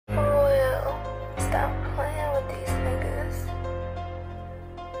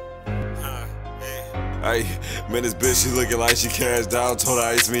Ayy, man, this bitch, she looking like she cashed out. Told her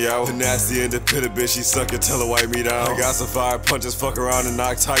ice me out. The nasty independent bitch, she suck it, tell her wipe me down. I got some fire punches, fuck around and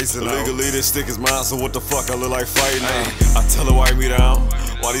knock Tyson out. Legally, this stick is mine, so what the fuck I look like fighting now? I tell her wipe me down.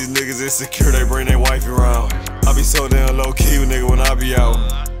 Why these niggas insecure, they bring their wife around. I be so damn low key, nigga, when I be out.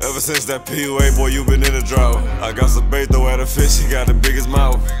 Ever since that PUA, boy, you been in a drought. I got some bait, though, at a fish, he got the biggest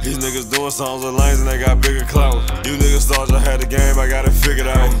mouth. These niggas doing songs with lanes and they got bigger clout. You niggas thought you had the game, I got it figured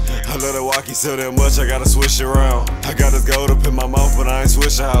out. I let it walk, he sell that much, I gotta switch it around. I got this gold up in my mouth, but I ain't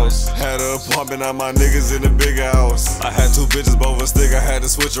switch the house. Had a apartment, now my niggas in the bigger house. I had two bitches, both a stick, I had to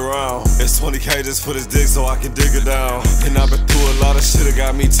switch around. It's 20K just for this dick so I can dig it down. And I've been through a lot of shit that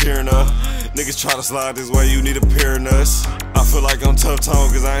got me tearing up. Niggas try to slide this way, you need a pair of nuts. I feel like I'm tough tone,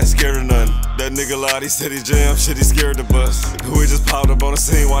 cause I ain't scared of nothing. That nigga lied, he said he jammed, shit, he scared of us. We just popped up on the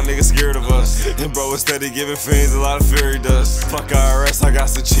scene, why niggas scared of us? And bro, instead of giving fiends a lot of fairy dust. Fuck IRS, I got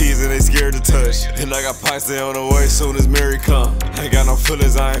some cheese and they scared to touch. And I got pipes, they on the way soon as Mary come. Ain't got no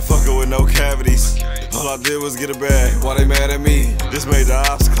feelings, I ain't fucking with no cavities. All I did was get a bag, why they mad at me? Just made the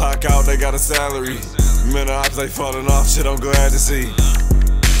ops clock out, they got a salary. Man, the ops, they falling off, shit, I'm glad to see.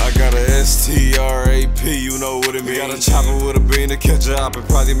 I got a STRAP, you know what it means. Got a chopper with a bean to catch a hop and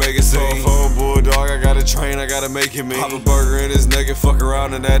probably make it sing. For a bulldog, I got a train, I gotta make it mean. Pop a burger in his neck and fuck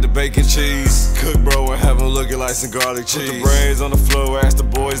around and add the bacon cheese. Cook bro and have him looking like some garlic cheese. Put the brains on the floor, ask the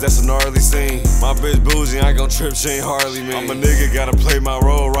boys, that's a gnarly scene. My bitch bougie, I ain't gon' trip, she ain't hardly me. I'm a nigga, gotta play my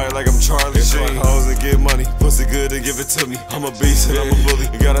role right like I'm Charlie Sheen. Hoes and get money, pussy good and give it to me. I'm a beast and I'm a bully.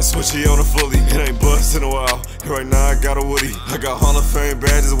 You gotta switch it on a fully. It ain't bust in a while. Right now I got a woody. I got Hall of Fame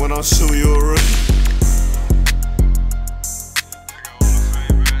badges when I'm shooting you a rookie.